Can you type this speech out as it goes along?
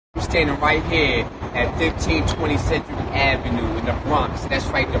standing right here at 1520 Central Avenue in the Bronx. That's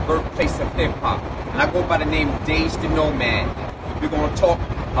right, the birthplace of hip-hop. And I go by the name of Dage the Nomad. We're going to talk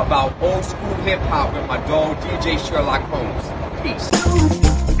about old school hip-hop with my dog, DJ Sherlock Holmes. Peace.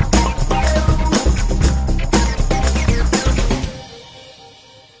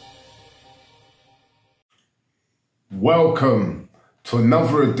 Welcome to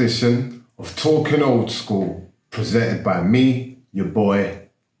another edition of Talking Old School, presented by me, your boy,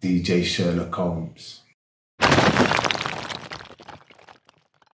 DJ Sherlock Holmes.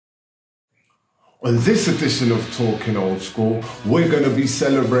 On this edition of Talking Old School, we're going to be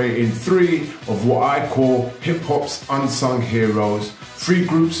celebrating three of what I call hip-hop's unsung heroes, three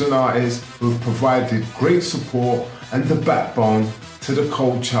groups and artists who have provided great support and the backbone to the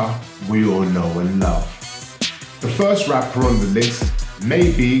culture we all know and love. The first rapper on the list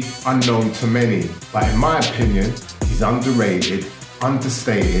may be unknown to many, but in my opinion, he's underrated,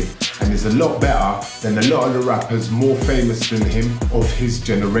 understated, and is a lot better than a lot of the rappers more famous than him of his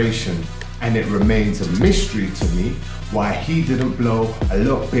generation. And it remains a mystery to me why he didn't blow a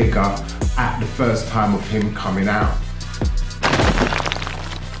lot bigger at the first time of him coming out.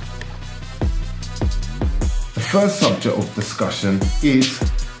 The first subject of discussion is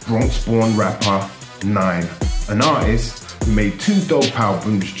Bronx-born rapper Nine, an artist who made two dope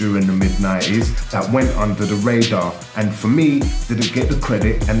albums during the mid-90s that went under the radar and for me didn't get the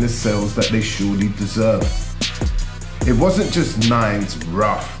credit and the sales that they surely deserved. It wasn't just Nine's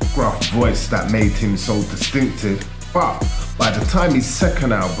rough, gruff voice that made him so distinctive, but by the time his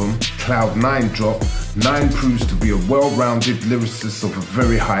second album, Cloud 9, dropped, Nine proves to be a well-rounded lyricist of a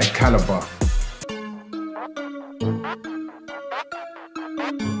very high caliber.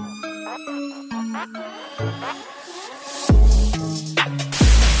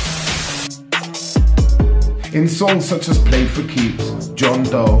 In songs such as Play for Keeps, John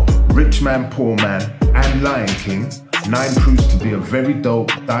Doe, Rich Man, Poor Man, and Lion King, Nine proves to be a very dope,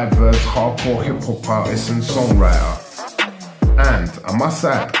 diverse, hardcore hip-hop artist and songwriter. And I must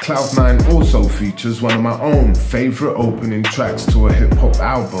add, Cloud 9 also features one of my own favourite opening tracks to a hip-hop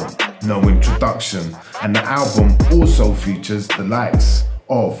album, No Introduction, and the album also features the likes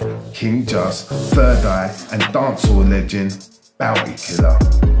of King Just, Third Eye, and dancehall legend Bounty Killer.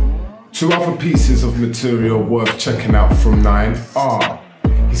 Two other pieces of material worth checking out from Nine are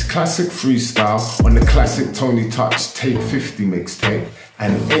his classic freestyle on the classic Tony Touch Take 50 mixtape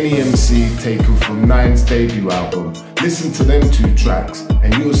and Any MC taken from Nine's debut album. Listen to them two tracks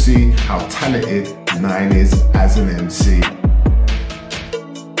and you'll see how talented Nine is as an MC.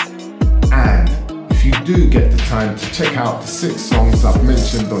 And if you do get the time to check out the 6 songs I've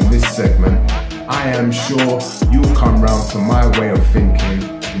mentioned on this segment, I am sure you'll come round to my way of thinking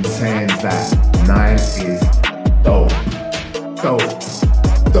in saying that Nine is dope, dope,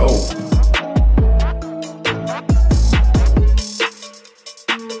 dope.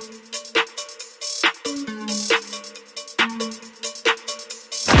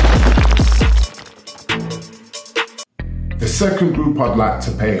 The second group I'd like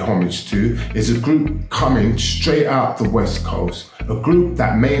to pay homage to is a group coming straight out the West Coast. A group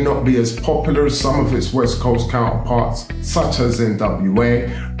that may not be as popular as some of its West Coast counterparts, such as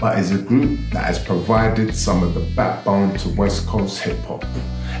NWA, but is a group that has provided some of the backbone to West Coast hip-hop.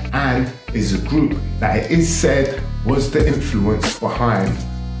 And is a group that it is said was the influence behind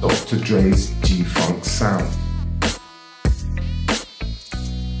Dr. Dre's G-Funk sound.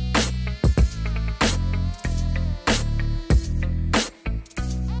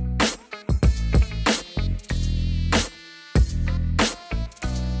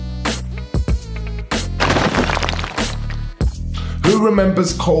 Who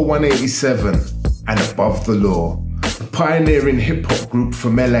remembers Kool 187 and Above the Law, the pioneering hip-hop group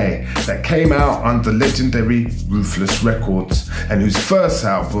from LA that came out under legendary Ruthless Records and whose first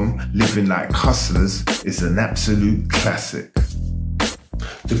album, Living Like Hustlers, is an absolute classic.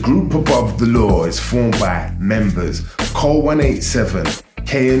 The group Above the Law is formed by members Kool 187,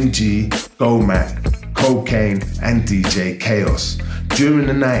 KMG, Gomac, Cocaine, and DJ Chaos. During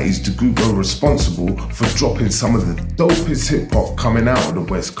the 90s, the group were responsible for dropping some of the dopest hip-hop coming out of the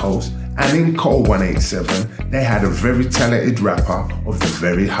West Coast, and in Kool 187, they had a very talented rapper of the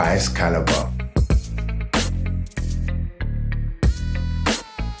very highest caliber.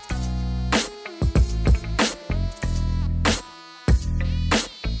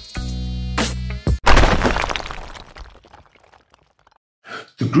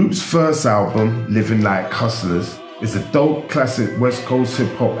 The group's first album, Living Like Hustlers, is a dope classic West Coast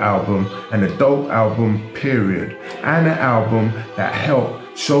hip hop album and a dope album period, and an album that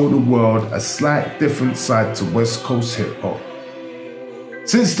helped show the world a slight different side to West Coast hip hop.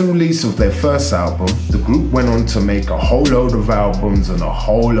 Since the release of their first album, the group went on to make a whole load of albums on a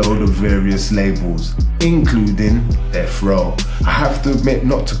whole load of various labels, including Death Row. I have to admit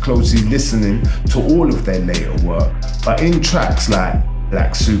not to closely listening to all of their later work, but in tracks like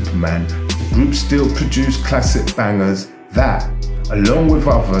Black Superman, the group still produced classic bangers that, along with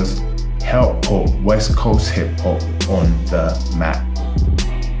others, helped put West Coast hip hop on the map.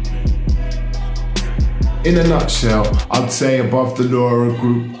 In a nutshell, I'd say Above the Law are a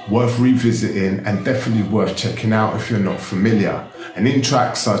group worth revisiting and definitely worth checking out if you're not familiar. And in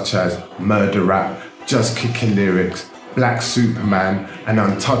tracks such as Murder Rap, Just Kicking Lyrics, Black Superman and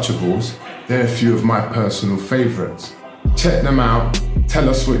Untouchables, they're a few of my personal favourites. Check them out, tell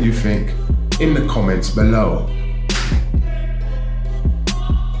us what you think in the comments below.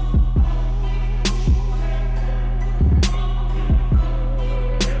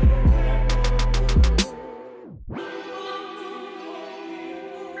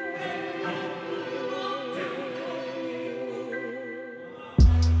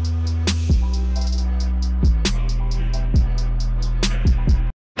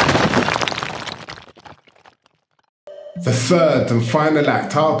 The third and final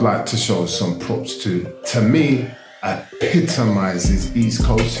act I'd like to show some props to me, epitomizes East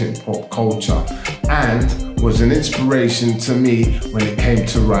Coast hip hop culture and was an inspiration to me when it came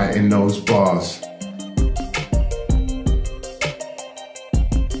to writing those bars.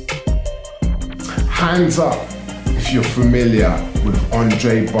 Hands up if you're familiar with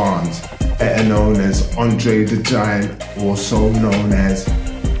Andre Barnes, better known as Andre the Giant, also known as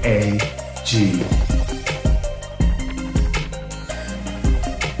AG.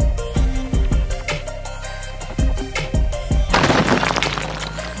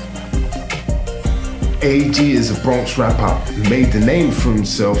 AG is a Bronx rapper who made the name for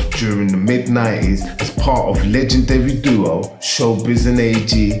himself during the mid-90s as part of legendary duo Showbiz and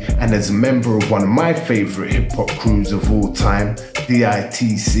AG, and as a member of one of my favourite hip-hop crews of all time,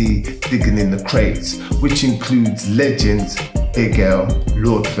 DITC, Digging in the Crates, which includes legends Big L,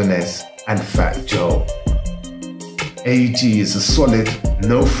 Lord Finesse and Fat Joe. AG is a solid,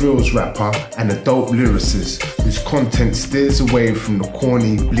 no-frills rapper and a dope lyricist whose content steers away from the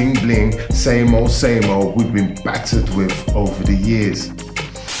corny bling bling, same old we've been battered with over the years.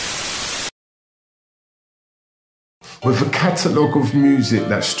 With a catalogue of music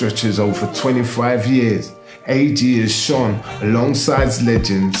that stretches over 25 years, AG has shone alongside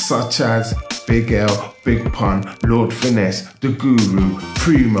legends such as Big L, Big Pun, Lord Finesse, The Guru,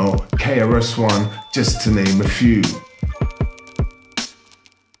 Primo, KRS-One, just to name a few.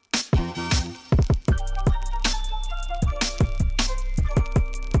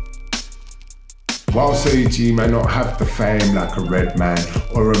 Whilst AG may not have the fame like a Redman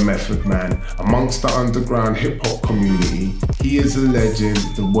or a Method Man, amongst the underground hip-hop community, he is a legend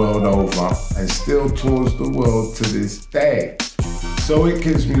the world over and still tours the world to this day. So it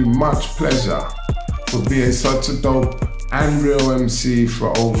gives me much pleasure for being such a dope and real MC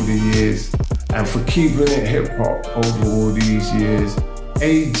for over the years and for keeping it hip-hop over all these years.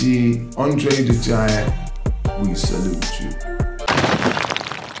 AG, Andre the Giant, we salute you.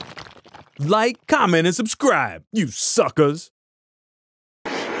 Like, comment, and subscribe, you suckers.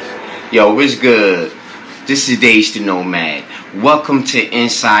 Yo, what's good? This is Days the Nomad. Welcome to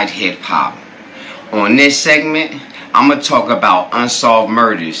Inside Hip Hop. On this segment, I'm going to talk about unsolved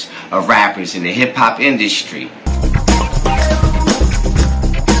murders of rappers in the hip hop industry.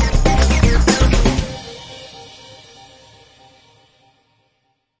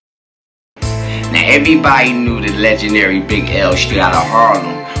 Now, everybody knew the legendary Big L straight out of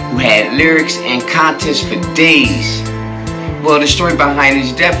Harlem, who had lyrics and contests for days. Well, the story behind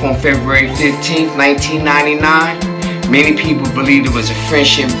his death on February 15th, 1999, many people believed it was a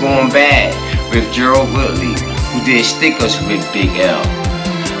friendship gone bad with Gerald Whitley, who did stick us with Big L.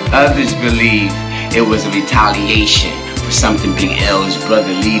 Others believe it was a retaliation for something Big L's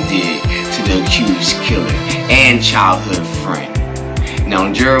brother Lee did to the accused killer and childhood friend.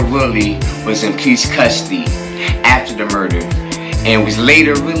 Now, Gerald Whitley was in police custody after the murder and was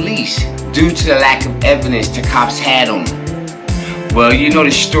later released due to the lack of evidence the cops had on him. Well, you know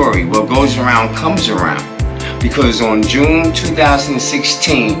the story. What goes around comes around, because on June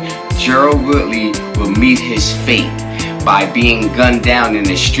 2016, Gerald Whitley will meet his fate by being gunned down in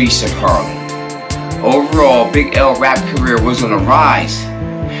the streets of Harlem. Overall, Big L rap career was on a rise,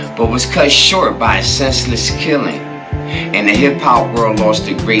 but was cut short by a senseless killing, and the hip-hop world lost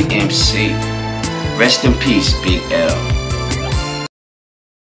a great MC. Rest in peace, Big L.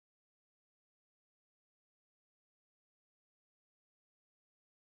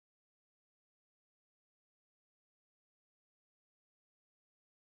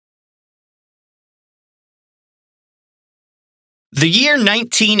 The year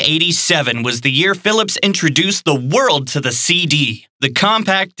 1987 was the year Philips introduced the world to the CD, the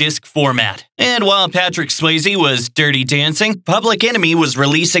compact disc format. And while Patrick Swayze was Dirty Dancing, Public Enemy was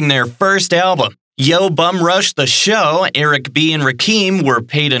releasing their first album. Yo Bum Rush the Show, Eric B. and Rakim were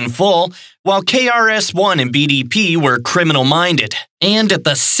Paid in Full, while KRS-One and BDP were Criminal Minded. And at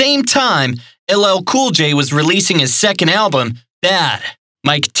the same time, LL Cool J was releasing his second album, Bad.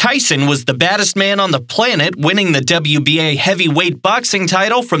 Mike Tyson was the baddest man on the planet, winning the WBA heavyweight boxing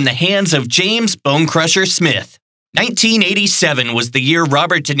title from the hands of James Bone Crusher Smith. 1987 was the year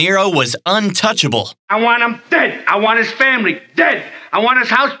Robert De Niro was untouchable. I want him dead. I want his family dead. I want his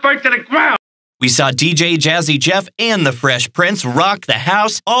house burnt to the ground. We saw DJ Jazzy Jeff and the Fresh Prince rock the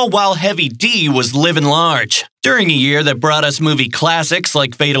house, all while Heavy D was living large. During a year that brought us movie classics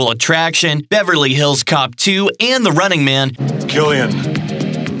like Fatal Attraction, Beverly Hills Cop 2, and The Running Man, Killian,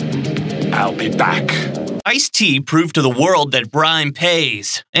 I'll be back. Ice-T proved to the world that rhyme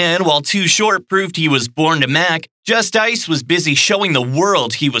pays. And while Too Short proved he was born to Mac, Just Ice was busy showing the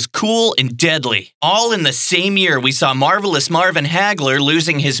world he was cool and deadly. All in the same year, we saw Marvelous Marvin Hagler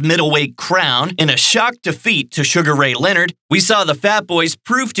losing his middleweight crown in a shock defeat to Sugar Ray Leonard. We saw the Fat Boys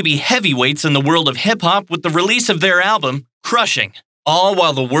prove to be heavyweights in the world of hip-hop with the release of their album, Crushing. All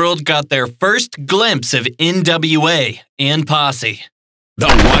while the world got their first glimpse of NWA and Posse. The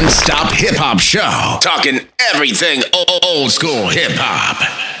one-stop hip-hop show, talking everything old school hip-hop.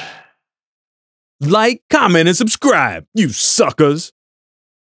 Like, comment, and subscribe, you suckers.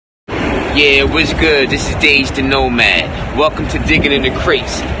 Yeah, what's good? This is Dage the Nomad. Welcome to Digging in the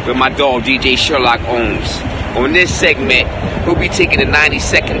Crates with my dog DJ Sherlock Ohms. On this segment, we'll be taking a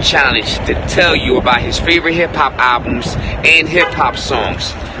 90-second challenge to tell you about his favorite hip-hop albums and hip-hop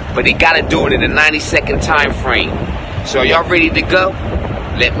songs. But he gotta do it in a 90-second time frame. So are y'all ready to go?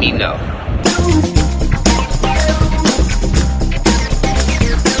 Let me know.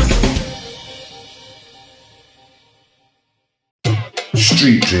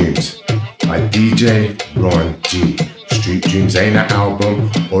 Street Dreams by DJ Ron G. Street Dreams ain't an album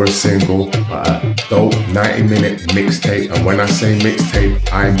or a single, but a dope 90-minute mixtape. And when I say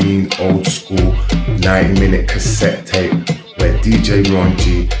mixtape, I mean old school 90-minute cassette tape, where DJ Ron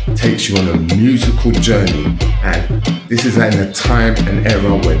G takes you on a musical journey. And this is in a time and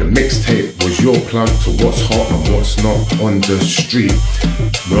era where the mixtape was your plug to what's hot and what's not on the street.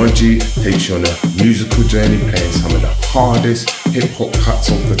 Ron G takes you on a musical journey, playing some of the hardest hip-hop cuts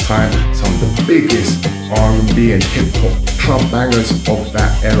of the time, some of the biggest R&B and hip-hop club bangers of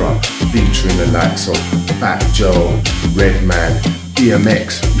that era, featuring the likes of Fat Joe, Redman,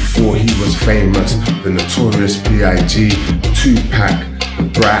 DMX before he was famous, the Notorious B.I.G., Tupac, the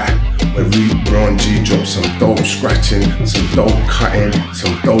Brat, where Ron G dropped some dope scratching, some dope cutting,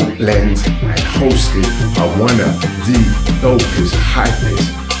 some dope blends, and hosted by one of the dopest,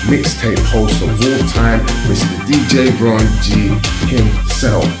 hypest mixtape hosts of all time, Mr. DJ Ron G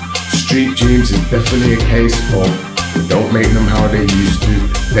himself. Street Dreams is definitely a case of they don't make them how they used to.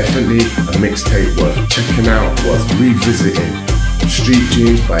 Definitely a mixtape worth checking out, worth revisiting. Street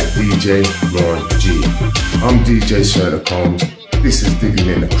Dreams by DJ Ron G. I'm DJ Sherlock Holmes. This is Digging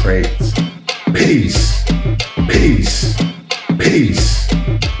in the Crates. Peace, peace, peace.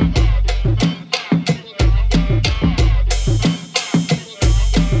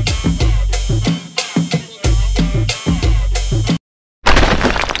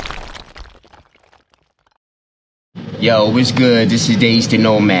 Yo, what's good? This is Dage the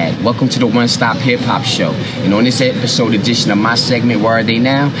Nomad. Welcome to the One Stop Hip Hop Show. And on this episode edition of my segment, Where Are They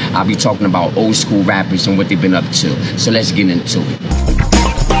Now?, I'll be talking about old school rappers and what they've been up to. So let's get into it.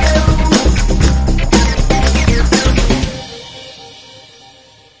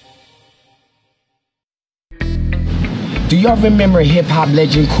 Do y'all remember hip hop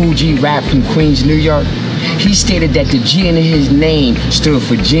legend Kool G Rap from Queens, New York? He stated that the G in his name stood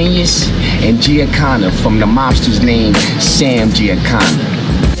for genius and Giacana from the mobster's name Sam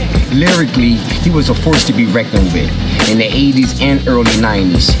Giacana. Lyrically, he was a force to be reckoned with in the 80s and early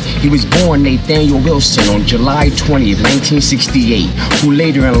 90s. He was born Nathaniel Wilson on July 20th, 1968, who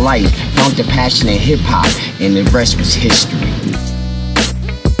later in life found the passion in hip hop, and the rest was history.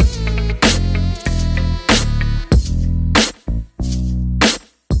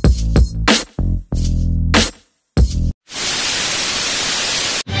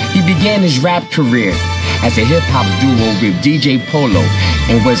 He began his rap career as a hip-hop duo with DJ Polo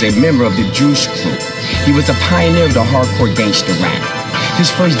and was a member of the Juice Crew. He was a pioneer of the hardcore gangster rap.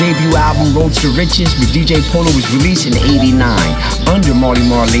 His first debut album, Roads to Riches, with DJ Polo was released in '89 under Marty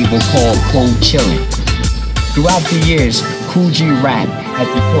Marr label called Cold Chillin'. Throughout the years, Kool G Rap has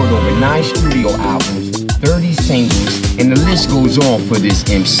recorded over 9 studio albums, 30 rectangles, and the list goes on for this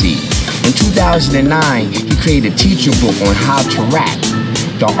MC. In 2009, he created a teacher book on how to rap,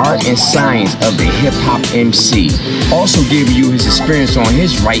 the art and science of the hip-hop MC, also giving you his experience on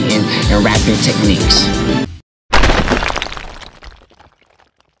his writing and rapping techniques.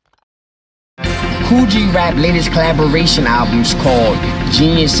 Kool G Rap latest collaboration albums called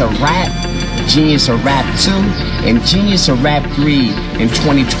Genius of Rap, Genius of Rap 2, and Genius of Rap 3 in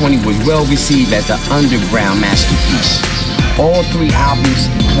 2020 was well received as an underground masterpiece. All three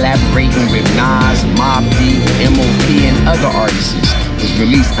albums, collaborating with Nas, Mobb Deep, MOP, and other artists, was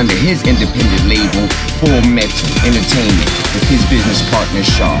released under his independent label, Full Metal Entertainment, with his business partner,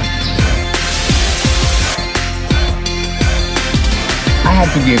 Shaw. I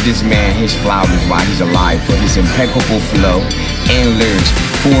have to give this man his flowers while he's alive for his impeccable flow and lyrics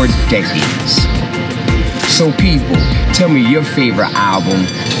for decades. So people, tell me your favorite album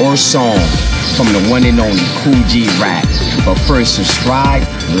or song from the one and only Kool G Rap. But first, subscribe,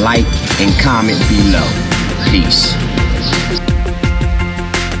 like, and comment below. Peace.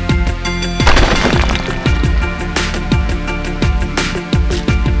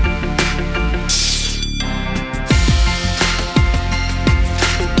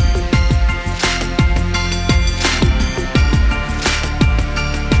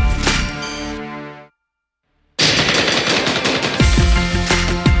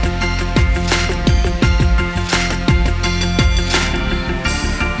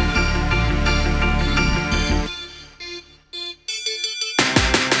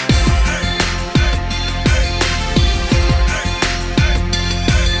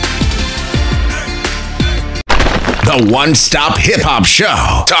 The one-stop hip-hop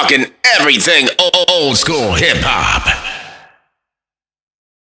show. Talking everything old school hip-hop.